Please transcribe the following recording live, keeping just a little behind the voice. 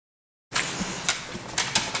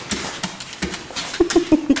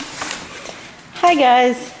Hi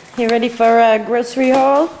guys, you ready for a grocery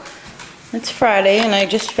haul? It's Friday and I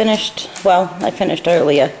just finished, well, I finished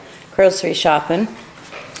earlier grocery shopping.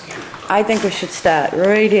 I think we should start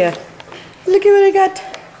right here. Look at what I got.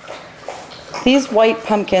 These white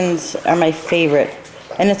pumpkins are my favorite.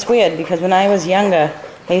 And it's weird because when I was younger,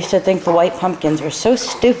 I used to think the white pumpkins were so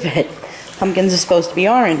stupid. Pumpkins are supposed to be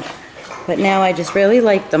orange. But now I just really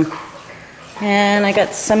like them. And I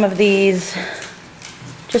got some of these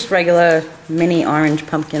just regular mini orange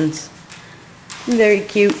pumpkins. Very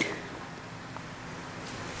cute.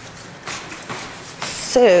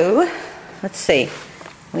 So, let's see.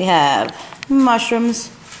 We have mushrooms.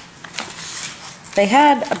 They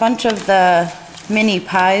had a bunch of the mini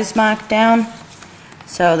pies marked down.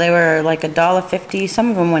 So they were like $1.50.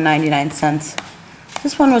 Some of them were 99 cents.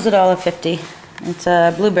 This one was $1.50. It's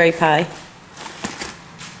a blueberry pie.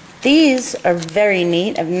 These are very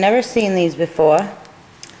neat. I've never seen these before.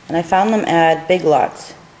 And I found them at Big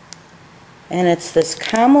Lots. And it's this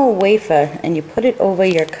caramel wafer, and you put it over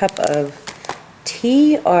your cup of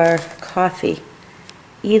tea or coffee.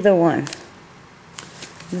 Either one.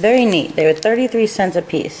 Very neat. They were 33 cents a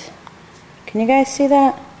piece. Can you guys see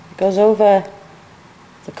that? It goes over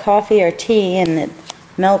the coffee or tea and it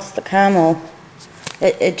melts the caramel.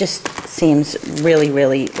 It just seems really,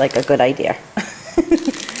 really like a good idea.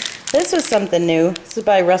 This was something new. This is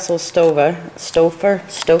by Russell Stover,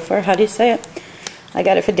 how do you say it? I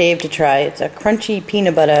got it for Dave to try. It's a crunchy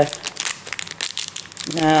peanut butter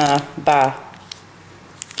bar.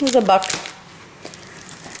 It was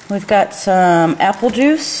 $1. We've got some apple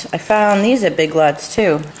juice. I found these at Big Lots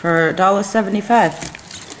too for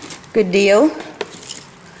 $1.75. Good deal.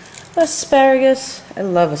 Asparagus. I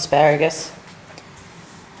love asparagus.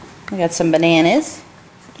 We got some bananas.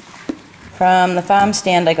 From the farm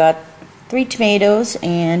stand I got 3 tomatoes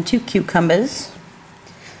and 2 cucumbers.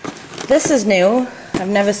 This is new. I've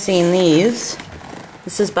never seen these.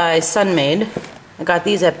 This is by Sunmade. I got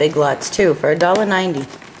these at Big Lots too for $1.90.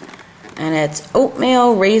 And it's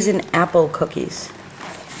oatmeal raisin apple cookies.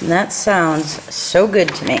 And that sounds so good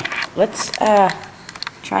to me. Let's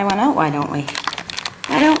try one out, why don't we?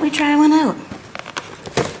 Why don't we try one out?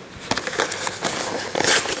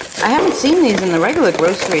 I haven't seen these in the regular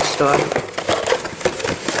grocery store.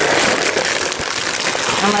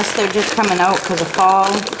 Unless they're just coming out because of fall,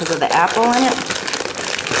 because of the apple in it.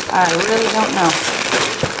 I really don't know.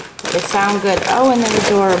 They sound good. Oh, and they're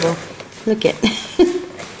adorable. Look it.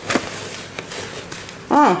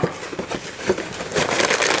 Oh.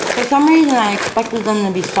 For some reason I expected them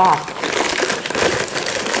to be soft.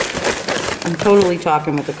 I'm totally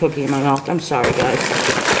talking with the cookie in my mouth. I'm sorry, guys.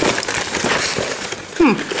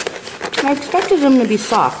 I expected them to be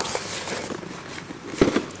soft.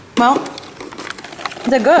 Well,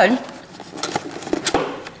 they're good.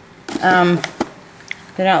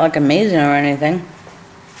 They're not like amazing or anything,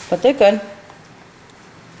 but they're good.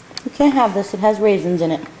 You can't have this. It has raisins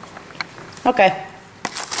in it. Okay.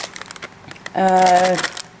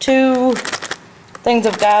 2 things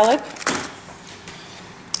of garlic.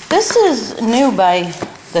 This is new by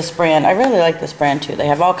this brand. I really like this brand too. They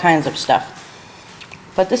have all kinds of stuff.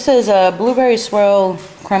 But this is a blueberry swirl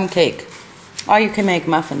crumb cake. Or you can make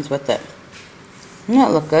muffins with it. Doesn't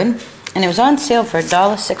that look good? And it was on sale for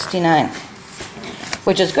 $1.69.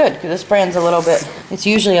 Which is good, because this brand's a little bit, it's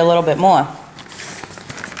usually a little bit more.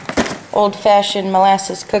 Old-fashioned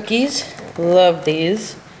molasses cookies. Love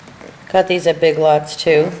these. Got these at Big Lots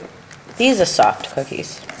too. These are soft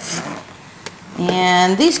cookies.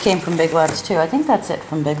 And these came from Big Lots too. I think that's it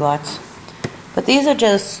from Big Lots. But these are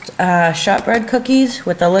just shortbread cookies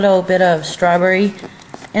with a little bit of strawberry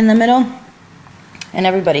in the middle. And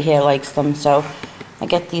everybody here likes them, so I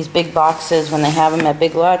get these big boxes when they have them at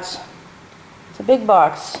Big Lots. It's a big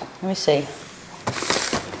box. Let me see.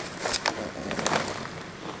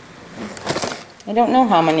 I don't know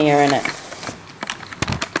how many are in it.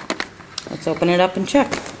 Let's open it up and check.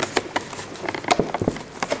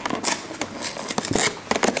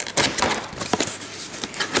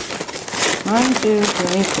 1, 2,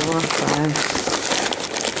 3, 4, 5,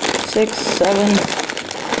 6, 7,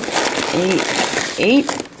 8,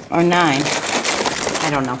 8 or 9. I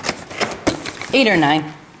don't know. 8 or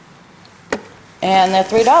 9. And they're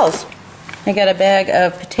 $3. I got a bag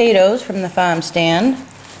of potatoes from the farm stand.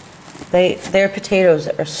 Their potatoes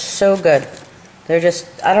are so good. They're just,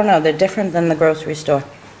 I don't know, they're different than the grocery store.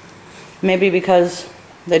 Maybe because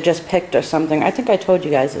they're just picked or something. I think I told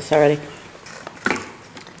you guys this already.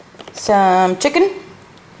 Some chicken.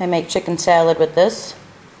 I make chicken salad with this.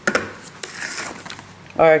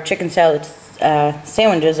 Or chicken salad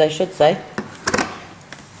sandwiches, I should say.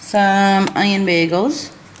 some onion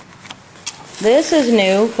bagels. This is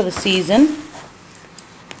new for the season.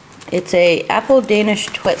 It's a apple Danish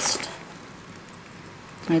twist.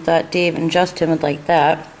 I thought Dave and Justin would like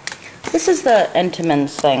that. This is the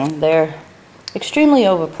Entenmann's thing. They're extremely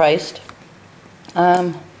overpriced.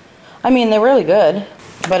 I mean, they're really good,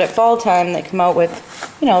 but at fall time they come out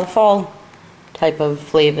with, you know, the fall type of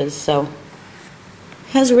flavors, so it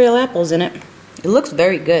has real apples in it. It looks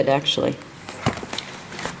very good, actually.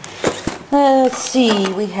 Let's see,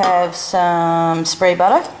 we have some spray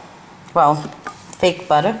butter, well, fake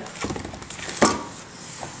butter,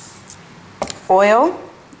 oil.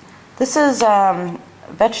 This is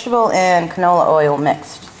vegetable and canola oil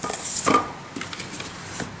mixed.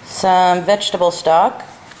 Some vegetable stock,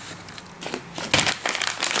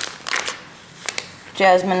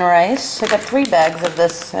 jasmine rice. I got 3 bags of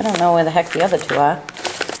this. I don't know where the heck the other 2 are.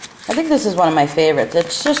 I think this is one of my favorites.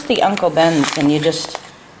 It's just the Uncle Ben's, and you just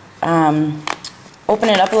open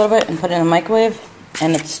it up a little bit and put it in the microwave,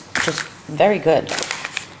 and it's just very good.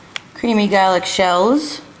 Creamy garlic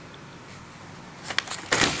shells.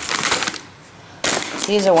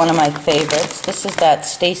 These are one of my favorites. This is that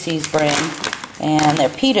Stacy's brand, and they're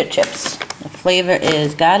pita chips. The flavor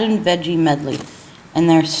is Garden Veggie Medley, and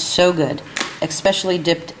they're so good, especially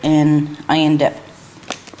dipped in onion dip.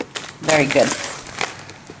 Very good.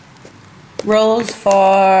 Rolls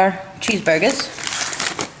for cheeseburgers.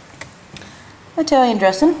 Italian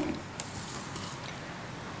dressing.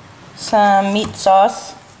 Some meat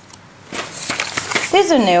sauce.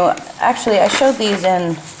 These are new. Actually, I showed these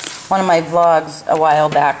in one of my vlogs a while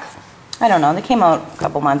back. I don't know, they came out a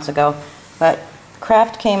couple months ago, but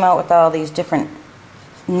Kraft came out with all these different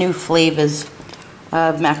new flavors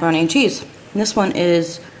of macaroni and cheese. And this one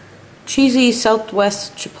is cheesy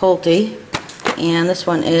Southwest Chipotle, and this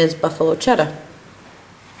one is buffalo cheddar.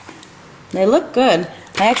 They look good.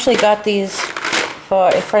 I actually got these for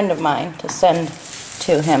a friend of mine to send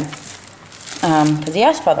to him because he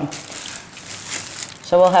asked for them.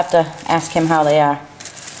 So we'll have to ask him how they are.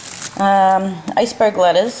 Iceberg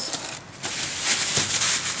lettuce,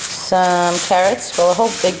 some carrots, well, a whole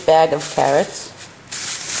big bag of carrots,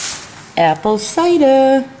 apple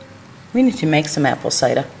cider. We need to make some apple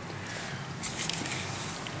cider.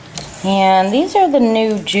 And these are the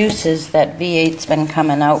new juices that V8's been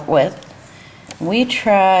coming out with. We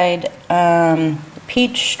tried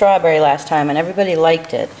peach strawberry last time, and everybody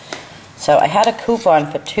liked it. So I had a coupon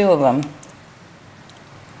for 2 of them.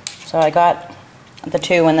 So I got the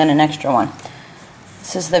 2 and then an extra one.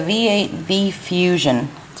 This is the V8 V Fusion.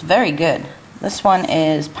 It's very good. This one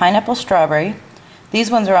is pineapple strawberry.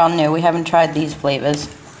 These ones are all new. We haven't tried these flavors.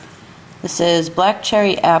 This is black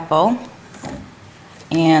cherry apple.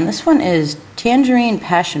 And this one is tangerine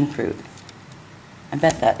passion fruit. I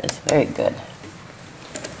bet that is very good.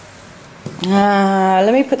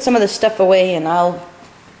 Let me put some of this stuff away and I'll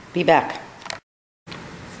be back.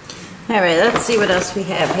 Alright, let's see what else we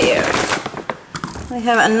have here. We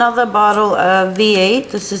have another bottle of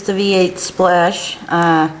V8. This is the V8 Splash.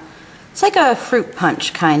 It's like a fruit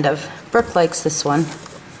punch, kind of. Brooke likes this one.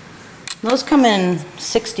 Those come in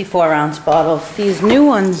 64-ounce bottles. These new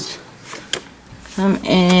ones come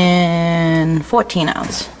in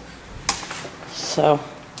 14-ounce. So,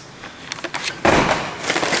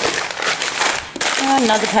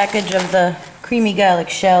 another package of the creamy garlic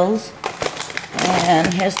shells.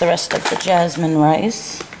 And here's the rest of the jasmine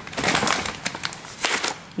rice.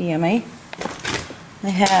 Yummy. I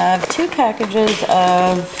have 2 packages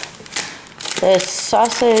of this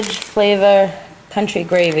sausage flavor country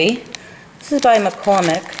gravy. This is by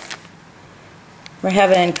McCormick. We're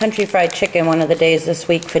having country fried chicken one of the days this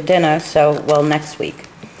week for dinner, so, well, next week.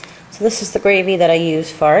 So this is the gravy that I use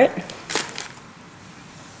for it.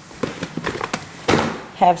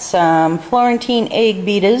 Have some Florentine egg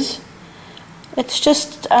beaters. It's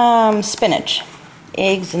just spinach.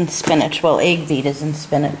 Eggs and spinach. Well, egg beaters and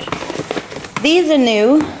spinach. These are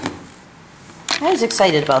new. I was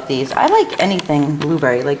excited about these. I like anything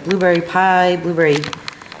blueberry, like blueberry pie, blueberry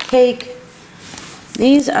cake.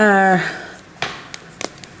 These are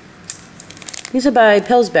by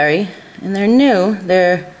Pillsbury, and they're new.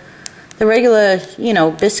 They're the regular, you know,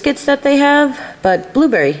 biscuits that they have, but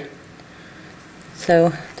blueberry.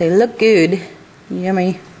 So they look good.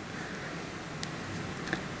 Yummy.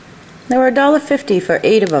 They were $1.50 for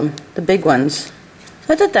 8 of them, the big ones.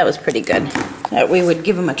 So I thought that was pretty good, that we would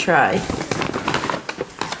give them a try.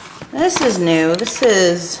 This is new. This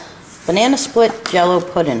is banana split jello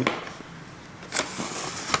pudding.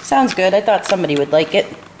 Sounds good. I thought somebody would like it.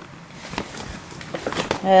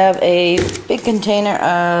 I have a big container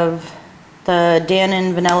of the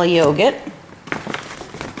Dannon vanilla yogurt.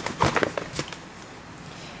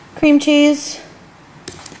 cream cheese.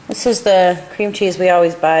 This is the cream cheese we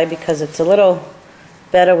always buy because it's a little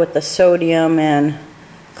better with the sodium and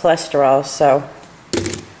cholesterol, so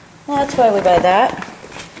that's why we buy that.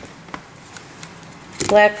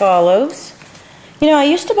 Black olives. You know, I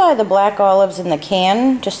used to buy the black olives in the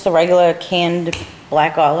can, just the regular canned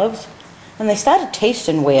black olives, and they started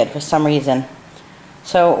tasting weird for some reason.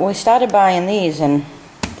 So we started buying these, and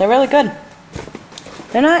they're really good.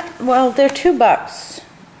 They're not, well, they're $2.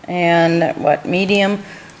 And what, medium?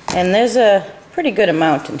 And there's a pretty good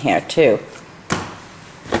amount in here too.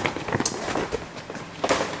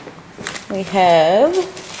 We have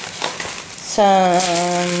some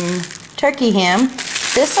turkey ham.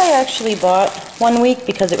 This I actually bought one week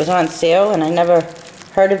because it was on sale and I never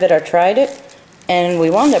heard of it or tried it. And we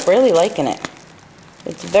wound up really liking it.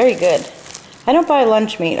 It's very good. I don't buy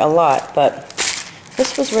lunch meat a lot, but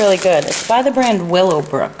this was really good. It's by the brand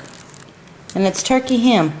Willowbrook. And it's turkey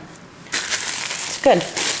ham. It's good.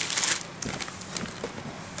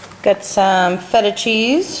 Got some feta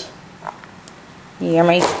cheese.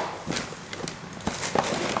 Yummy.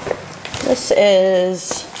 This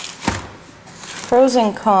is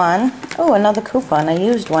frozen corn. Oh, another coupon. I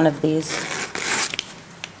used one of these.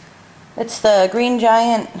 It's the Green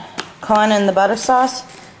Giant corn and the butter sauce.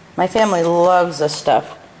 My family loves this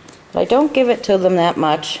stuff. But I don't give it to them that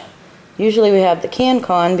much. Usually we have the canned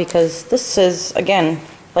corn because this is, again,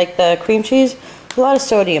 like the cream cheese, a lot of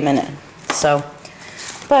sodium in it. So,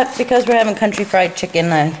 but because we're having country fried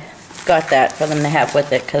chicken, I got that for them to have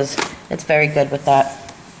with it because it's very good with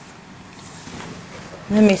that.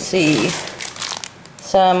 Let me see.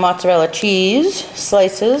 Some mozzarella cheese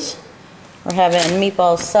slices. We're having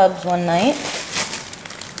meatball subs one night.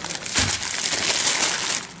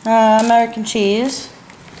 American cheese.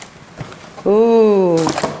 Ooh.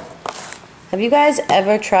 Have you guys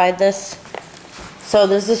ever tried this? So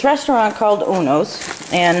there's this restaurant called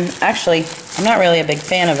Uno's, and actually, I'm not really a big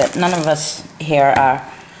fan of it. None of us here are.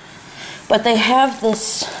 But they have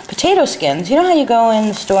this potato skins. You know how you go in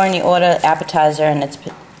the store and you order appetizer and it's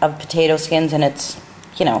of potato skins and it's,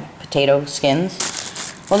 you know, potato skins?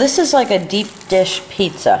 Well, this is like a deep dish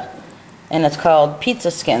pizza, and it's called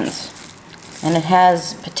Pizza Skins. And it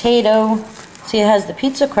has potato, see it has the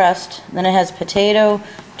pizza crust, then it has potato,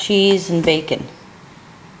 cheese, and bacon.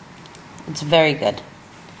 It's very good.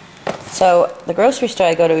 So, the grocery store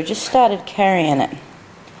I go to just started carrying it.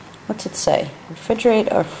 What's it say?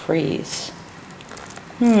 Refrigerate or freeze?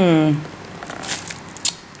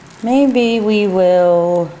 Maybe we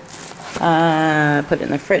will put it in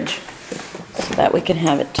the fridge so that we can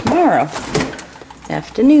have it tomorrow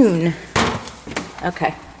afternoon.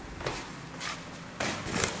 Okay.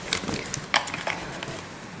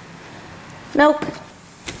 Milk.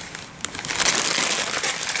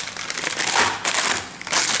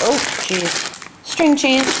 Oh, cheese. String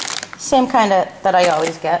cheese. Same kind of that I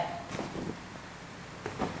always get.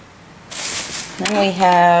 Then we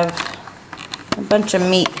have a bunch of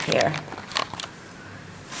meat here.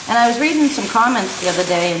 And I was reading some comments the other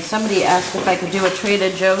day and somebody asked if I could do a Trader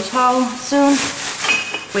Joe's haul soon,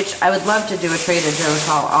 which I would love to do a Trader Joe's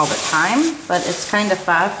haul all the time, but it's kind of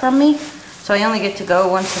far from me, so I only get to go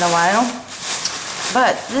once in a while.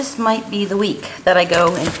 But this might be the week that I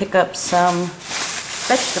go and pick up some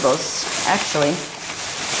vegetables, actually.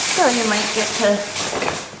 So you might get to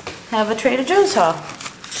have a Trader Joe's haul.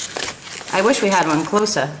 I wish we had one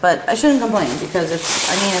closer, but I shouldn't complain because it's,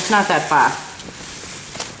 I mean, it's not that far.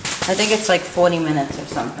 I think it's like 40 minutes or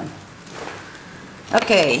something.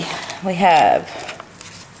 Okay, we have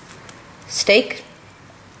steak.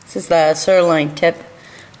 This is the sirloin tip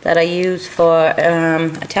that I use for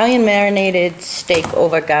Italian marinated steak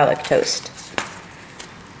over garlic toast.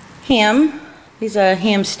 Ham. These are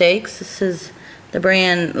ham steaks. This is the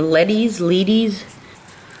brand Ledy's.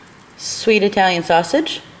 Sweet Italian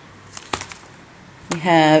sausage. We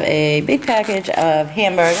have a big package of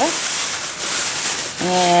hamburger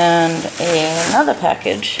and another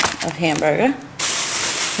package of hamburger.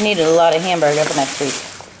 Needed a lot of hamburger for next week.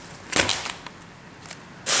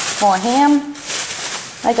 More ham.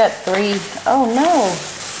 I got 3. Oh no!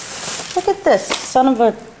 Look at this. Son of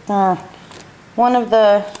a... one of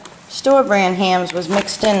the store brand hams was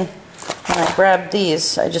mixed in when I grabbed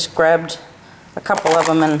these. I just grabbed a couple of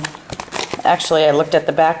them and actually I looked at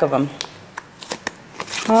the back of them.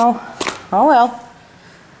 Oh well.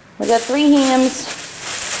 We got 3 hams.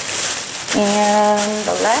 And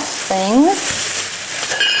the last thing...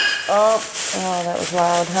 Oh, that was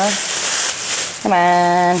loud, huh? Come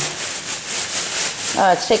on.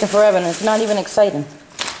 Oh, it's taking forever and it's not even exciting.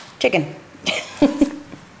 Chicken.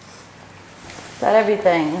 Got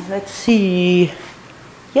everything. Let's see.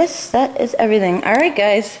 yes, that is everything. Alright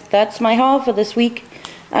guys, that's my haul for this week.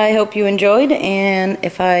 I hope you enjoyed, and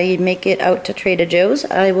if I make it out to Trader Joe's,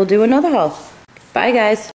 I will do another haul. Bye guys.